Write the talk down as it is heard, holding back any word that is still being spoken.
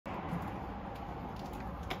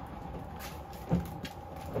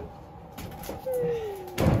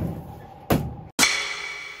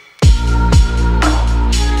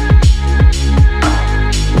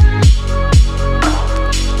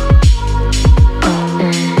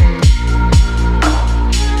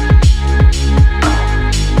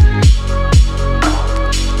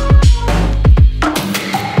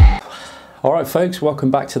folks, welcome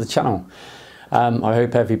back to the channel. I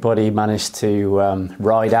hope everybody managed to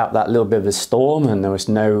ride out that little bit of a storm and there was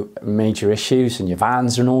no major issues and your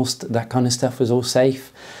vans and all that kind of stuff was all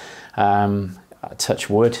safe. Touch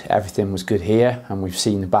wood, everything was good here, and we've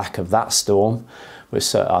seen the back of that storm,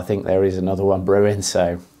 which I think there is another one brewing,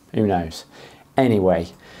 so who knows. Anyway,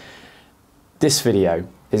 this video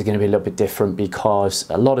is going to be a little bit different because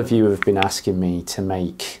a lot of you have been asking me to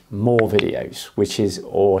make more videos, which is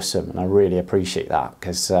awesome, and I really appreciate that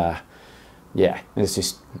because yeah, it's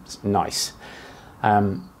just nice.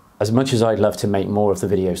 As much as I'd love to make more of the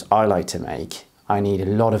videos I like to make, I need a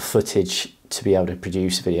lot of footage to be able to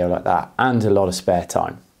produce a video like that and a lot of spare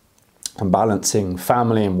time. And balancing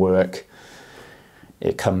family and work,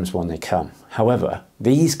 it comes when they come. However,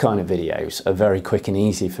 these kind of videos are very quick and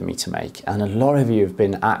easy for me to make, and a lot of you have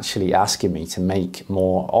been actually asking me to make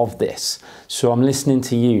more of this. So I'm listening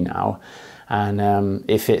to you now, and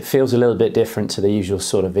if it feels a little bit different to the usual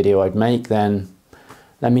sort of video I'd make, then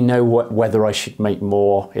let me know whether I should make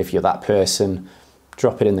more. If you're that person,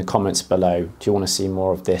 drop it in the comments below. Do you want to see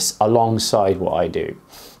more of this alongside what I do?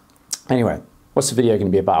 Anyway, what's the video going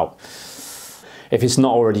to be about? If it's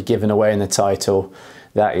not already given away in the title,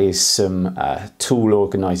 that is some tool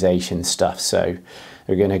organization stuff. So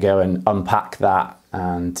we're going to go and unpack that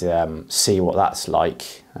and see what that's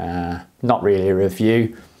like. Not really a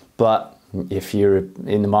review, but if you're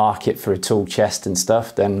in the market for a tool chest and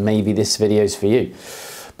stuff, then maybe this video is for you.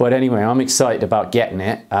 But anyway, I'm excited about getting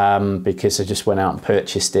it because I just went out and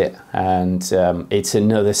purchased it, and it's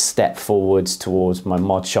another step forwards towards my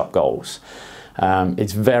mod shop goals.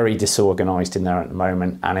 It's very disorganized in there at the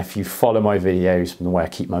moment, and if you follow my videos and the way I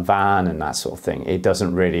keep my van and that sort of thing, it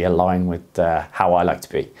doesn't really align with how I like to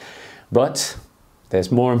be. But there's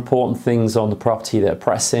more important things on the property that are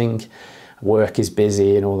pressing. Work is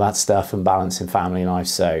busy and all that stuff, and balancing family life,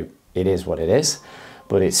 so it is what it is.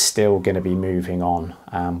 But it's still going to be moving on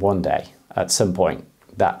one day. At some point,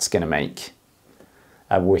 that's going to make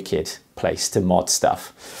a wicked place to mod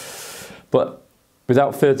stuff. But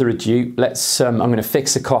without further ado, let's. I'm going to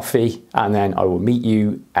fix a coffee, and then I will meet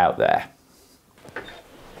you out there.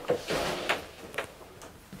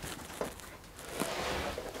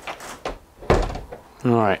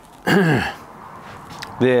 All right.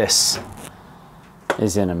 This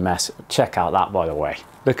is in a mess. Check out that, by the way.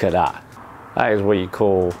 Look at that. That is what you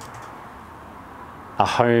call a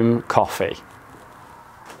home coffee.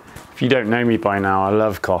 If you don't know me by now, I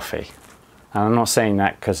love coffee. And I'm not saying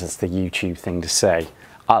that because it's the YouTube thing to say.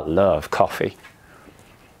 I love coffee.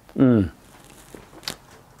 I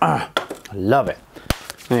love it.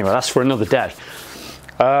 Anyway, that's for another day.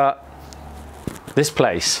 This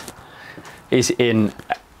place is in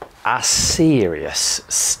a serious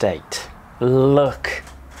state. Look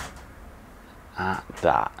at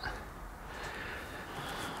that.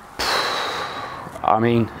 I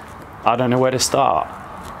mean, I don't know where to start.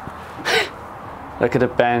 Look at the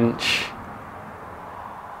bench.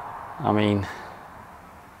 I mean,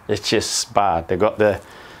 it's just bad. They've got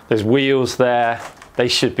there's wheels there. They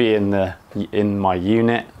should be in my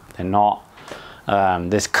unit. They're not.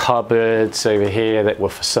 There's cupboards over here that were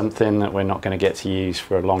for something that we're not going to get to use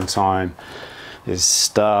for a long time. There's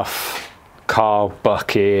stuff. Car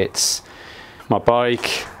buckets, my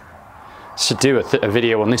bike. Should do a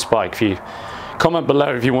video on this bike. If you comment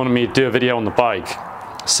below if you wanted me to do a video on the bike,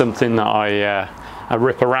 something that I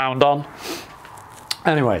rip around on.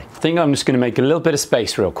 Anyway, I think I'm just going to make a little bit of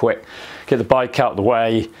space real quick, get the bike out of the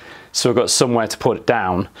way so I've got somewhere to put it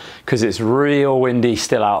down, because it's real windy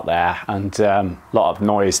still out there and a lot of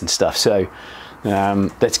noise and stuff. So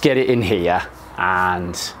let's get it in here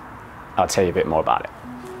and I'll tell you a bit more about it.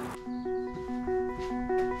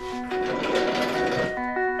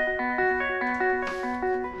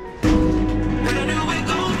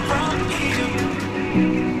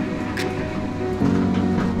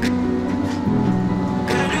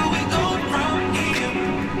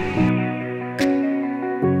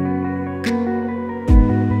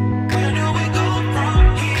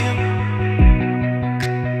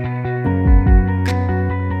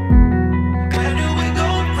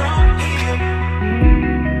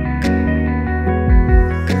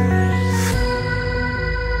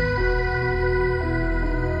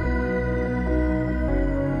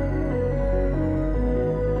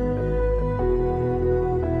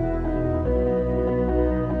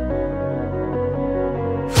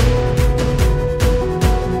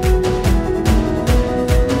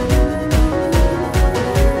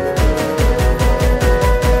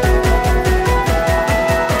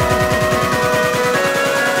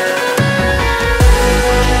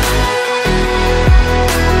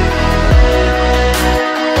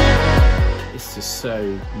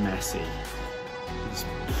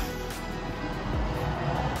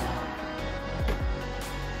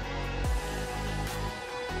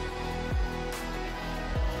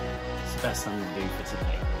 best I'm going to do for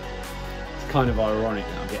today. It's kind of ironic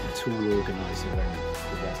that I'm getting a tool organiser around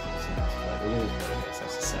the residence and that's like, it is what it is,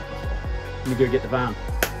 as I said before. Let me go get the van.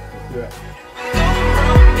 Let's do it.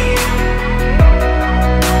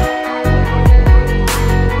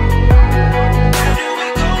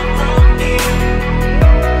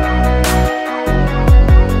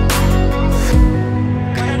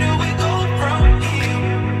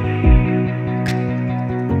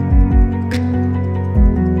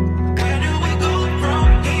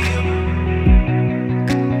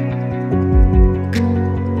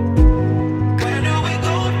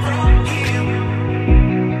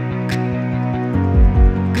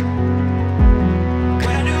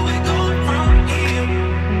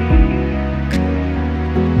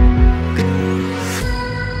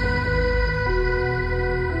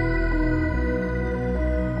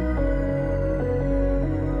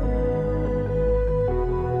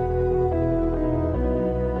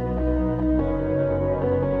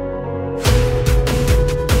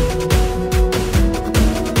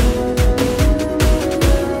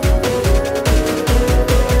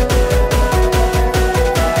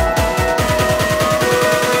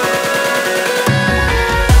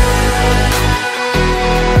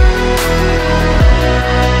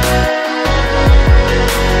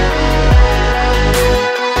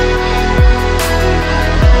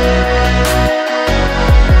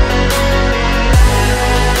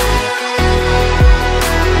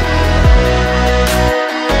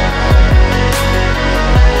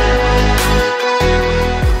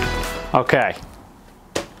 Okay,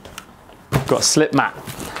 got a slip mat.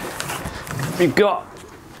 We've got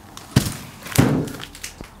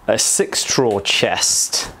a 6-drawer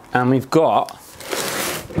chest and we've got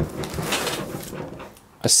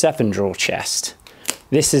a 7-drawer chest.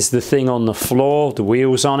 This is the thing on the floor, the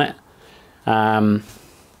wheels on it.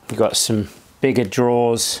 We've got some bigger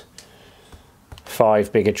drawers,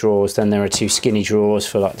 5 bigger drawers, then there are 2 skinny drawers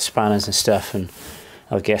for like the spanners and stuff, and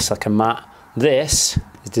I guess like a mat. This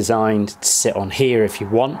is designed to sit on here if you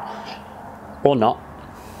want, or not.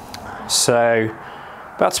 So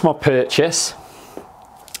that's my purchase.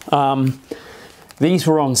 These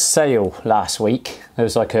were on sale last week. There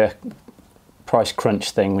was like a price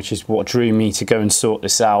crunch thing, which is what drew me to go and sort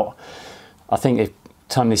this out. I think the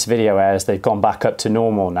time this video airs, they've gone back up to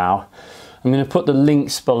normal now. I'm going to put the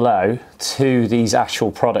links below to these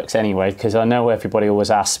actual products anyway, because I know everybody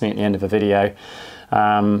always asks me at the end of a video.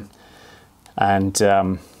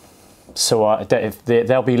 So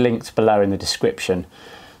they'll be linked below in the description.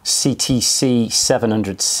 CTC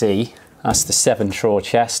 700C, that's the 7-drawer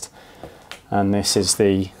chest, and this is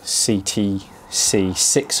the CTC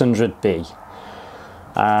 600B.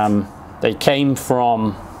 They came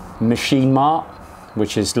from Mart,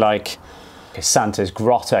 which is like Santa's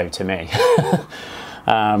grotto to me.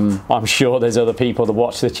 I'm sure there's other people that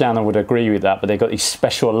watch the channel would agree with that, but they've got these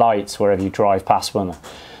special lights wherever you drive past one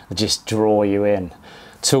that just draw you in.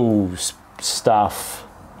 Tools, stuff,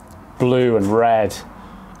 blue and red,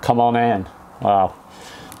 come on in. Wow,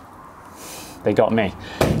 they got me.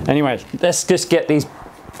 Anyway, let's just get these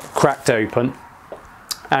cracked open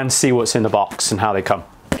and see what's in the box and how they come.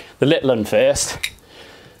 The little one first.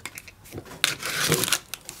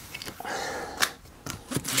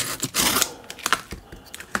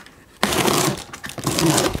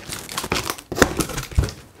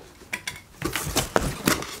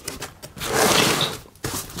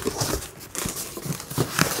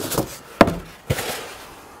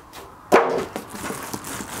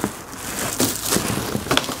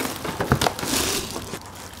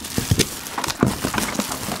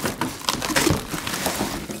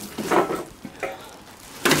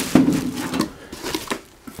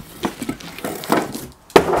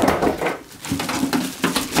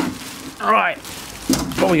 Right,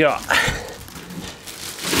 what we got?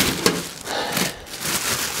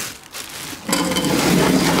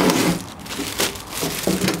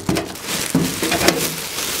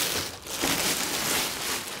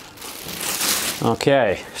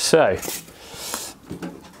 Okay, so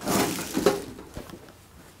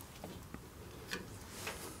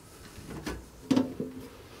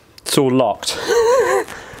it's all locked.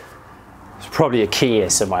 There's probably a key here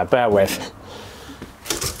somewhere, bear with.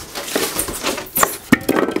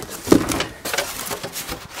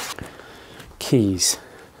 Keys.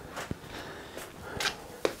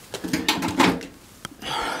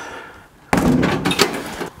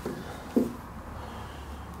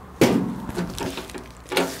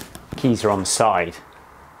 Keys are on the side.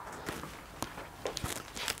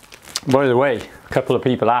 By the way, a couple of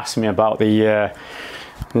people asked me about the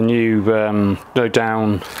new low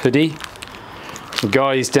down hoodie. The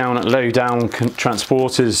guys down at Lowdown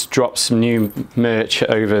Transporters dropped some new merch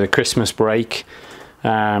over the Christmas break.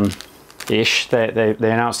 Ish. They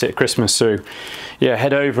announced it at Christmas, so yeah,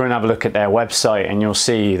 head over and have a look at their website and you'll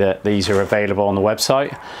see that these are available on the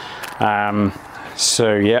website.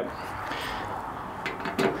 So yep.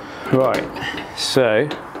 Right, so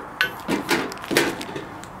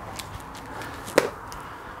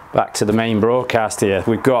back to the main broadcast here.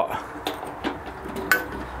 We've got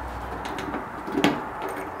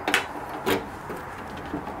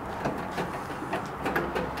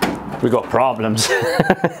problems.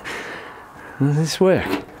 Does this work?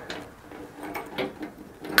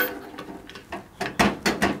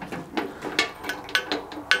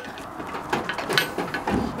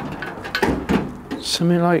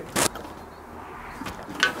 Something like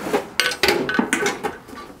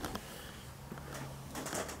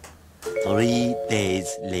 3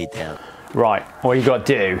 days later. Right, what you got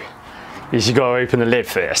to do is you got to open the lid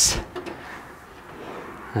first,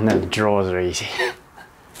 and then the drawers are easy.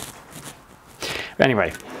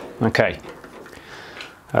 Anyway, okay.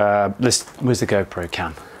 Where's the GoPro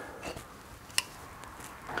cam?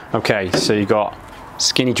 Okay, so you got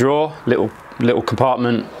skinny drawer, little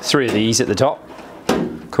compartment, 3 of these at the top.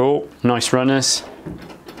 Cool, nice runners.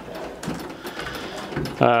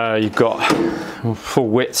 You've got full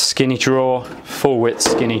width skinny drawer, full width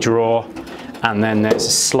skinny drawer, and then there's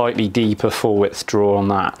a slightly deeper full width drawer on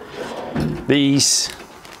that. These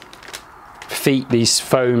feet, these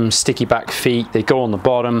foam sticky back feet, they go on the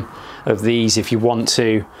bottom of these if you want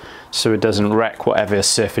to, so it doesn't wreck whatever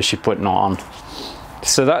surface you're putting it on.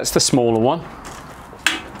 So that's the smaller one,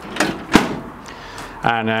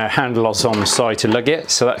 and handles on the side to lug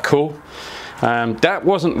it, so that's cool. That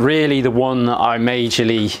wasn't really the one that I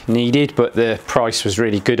majorly needed, but the price was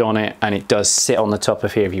really good on it, and it does sit on the top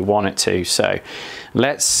of here if you want it to. So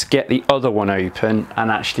let's get the other one open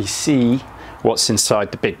and actually see what's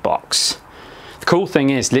inside the big box. The cool thing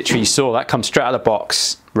is, literally you saw that comes straight out of the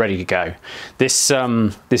box, ready to go. This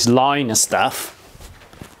line of stuff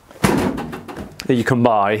that you can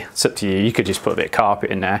buy, it's up to you. You could just put a bit of carpet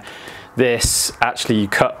in there. This, actually you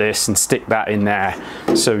cut this and stick that in there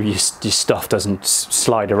so your stuff doesn't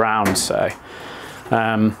slide around, so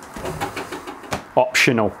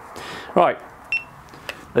optional. Right,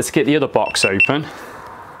 let's get the other box open.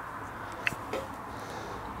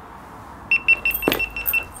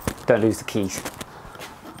 Don't lose the keys.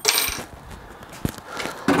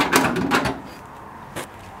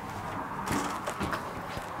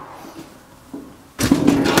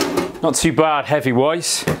 Not too bad heavy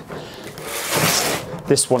wise.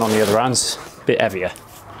 This one on the other hand's a bit heavier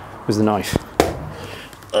with the knife.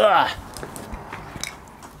 Ugh.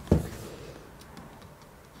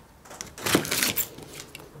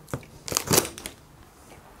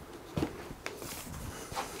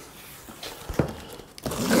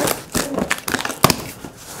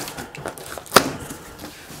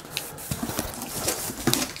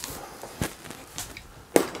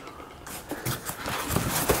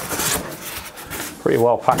 Pretty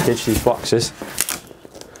well packaged, these boxes.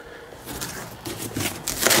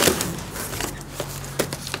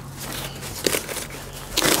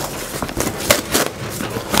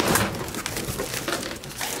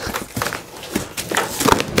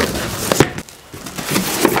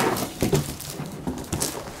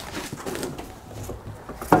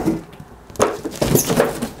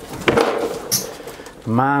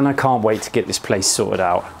 Man, I can't wait to get this place sorted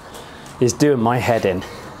out. It's doing my head in.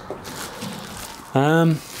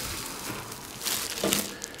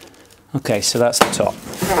 Okay, so that's the top.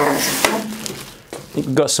 I think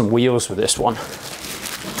we've got some wheels with this one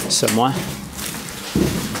somewhere.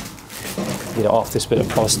 Get it off this bit of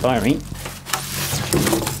polystyrene.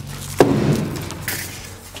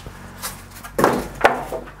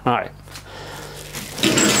 All right.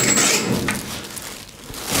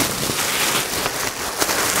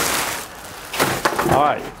 All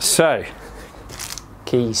right, so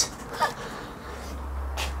keys.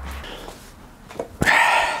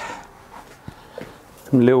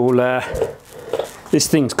 Little this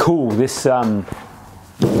thing's cool. This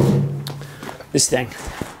thing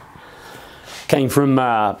came from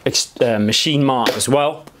Machine Mart as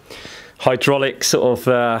well. Hydraulic sort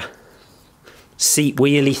of seat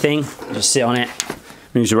wheelie thing. Just sit on it,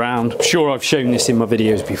 moves around. I'm sure I've shown this in my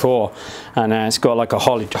videos before, and it's got like a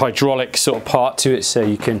hydraulic sort of part to it, so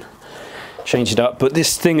you can change it up. But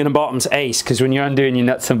this thing in the bottom's ace, because when you're undoing your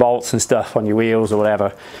nuts and bolts and stuff on your wheels or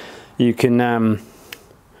whatever, you can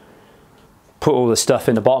put all the stuff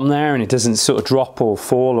in the bottom there and it doesn't sort of drop or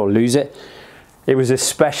fall or lose it. It was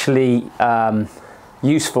especially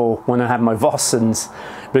useful when I had my Vossens,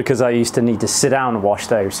 because I used to need to sit down and wash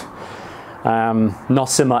those. Not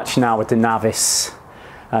so much now with the Navis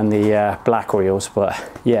and the black wheels, but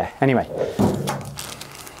yeah, anyway,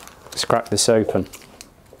 let's crack this open.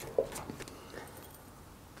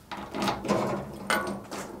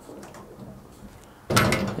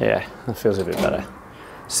 Yeah, that feels a bit better.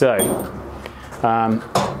 So,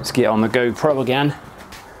 let's get on the GoPro again.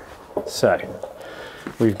 So,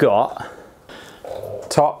 we've got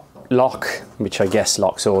top lock, which I guess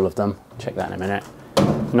locks all of them. Check that in a minute.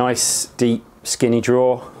 Nice, deep, skinny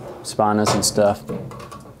drawer, spanners and stuff.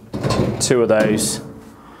 2 of those.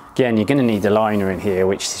 Again, you're gonna need the liner in here,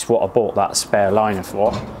 which is what I bought that spare liner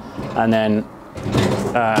for. And then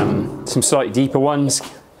some slightly deeper ones,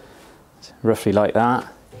 roughly like that.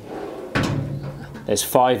 There's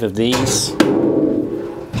 5 of these.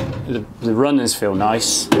 The runners feel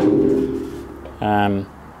nice.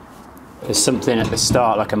 There's something at the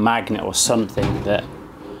start, like a magnet or something, that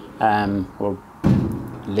will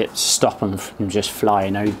stop them from just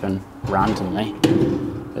flying open randomly.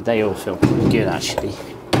 But they all feel pretty good, actually.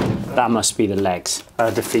 That must be the legs,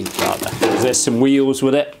 the feet rather. There's some wheels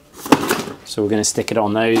with it, so we're going to stick it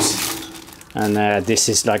on those. And this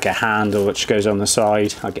is like a handle which goes on the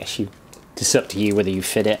side. I guess it's up to you whether you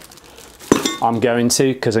fit it. I'm going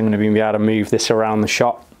to, because I'm going to be able to move this around the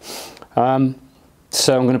shop.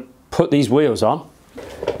 So I'm going to put these wheels on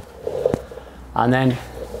and then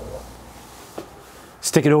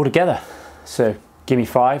stick it all together. So give me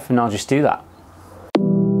 5 and I'll just do that.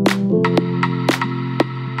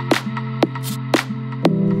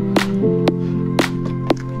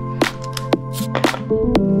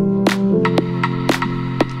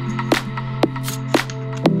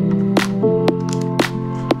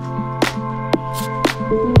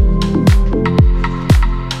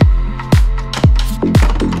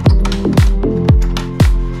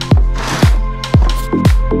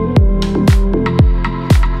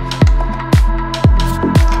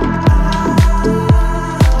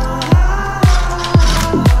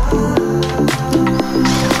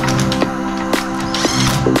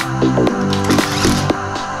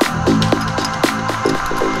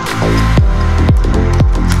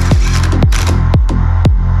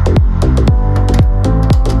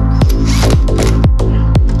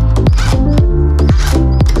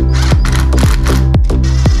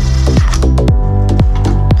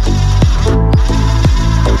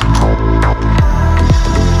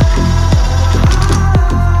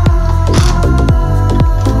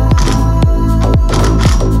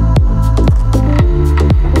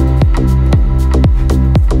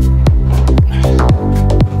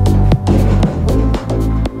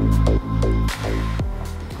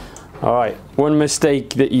 Alright, one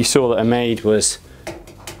mistake that you saw that I made was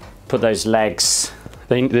put those legs,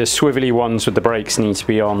 the swivelly ones with the brakes need to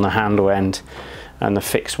be on the handle end, and the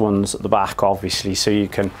fixed ones at the back obviously, so you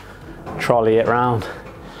can trolley it round.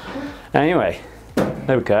 Anyway,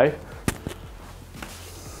 there we go.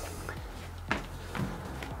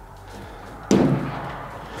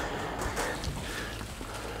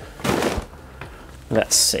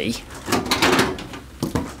 Let's see.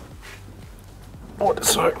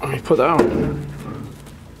 Sorry, let me put that on.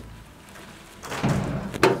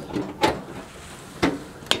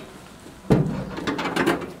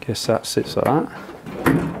 Guess that sits like that.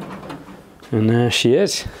 And there she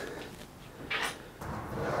is.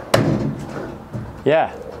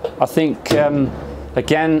 Yeah, I think,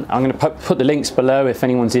 again, I'm going to put the links below if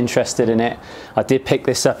anyone's interested in it. I did pick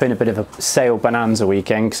this up in a bit of a sale bonanza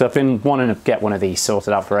weekend because I've been wanting to get one of these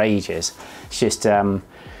sorted out for ages. It's just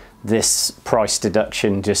this price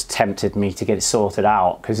deduction just tempted me to get it sorted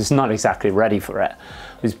out because it's not exactly ready for it.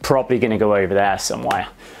 It's probably going to go over there somewhere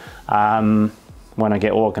when I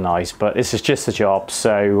get organised, but this is just a job.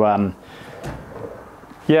 So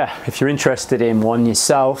yeah, if you're interested in one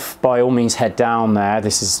yourself, by all means head down there.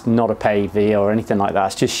 This is not a paid video or anything like that.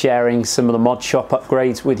 It's just sharing some of the mod shop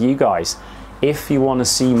upgrades with you guys. If you want to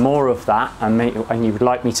see more of that and you would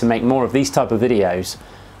like me to make more of these type of videos,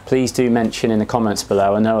 please do mention in the comments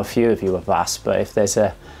below. I know a few of you have asked, but if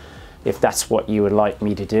that's what you would like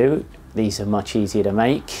me to do, these are much easier to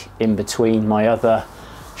make in between my other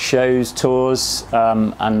shows, tours,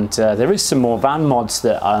 and there is some more van mods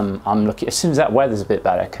that I'm looking as soon as that weather's a bit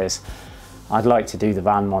better, because I'd like to do the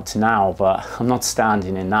van mods now, but I'm not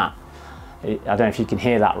standing in that. I don't know if you can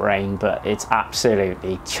hear that rain, but it's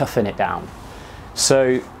absolutely chuffing it down.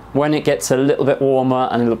 So when it gets a little bit warmer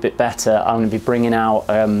and a little bit better, I'm going to be bringing out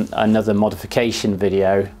another modification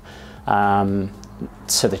video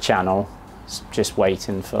to the channel. Just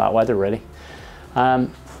waiting for that weather, really.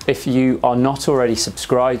 If you are not already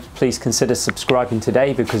subscribed, please consider subscribing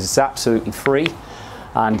today because it's absolutely free.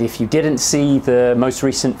 And if you didn't see the most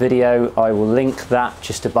recent video, I will link that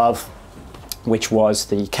just above, which was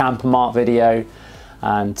the Mart video.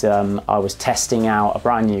 And I was testing out a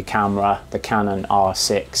brand new camera, the Canon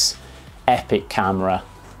R6 Epic camera.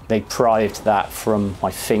 They prived that from my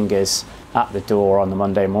fingers at the door on the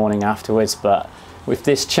Monday morning afterwards, but if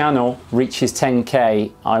this channel reaches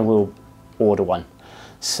 10K, I will order one.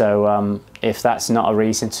 So if that's not a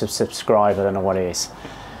reason to subscribe, I don't know what is.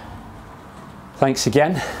 Thanks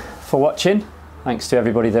again for watching. Thanks to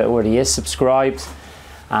everybody that already is subscribed,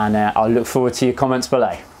 and I'll look forward to your comments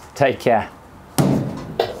below. Take care.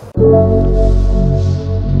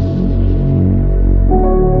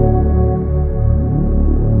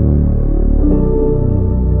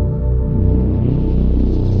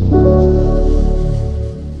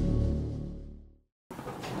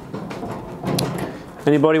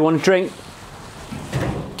 Anybody want a drink?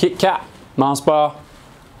 Kit Kat, Mars bar,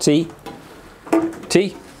 tea?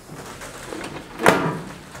 Tea?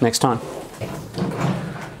 Next time.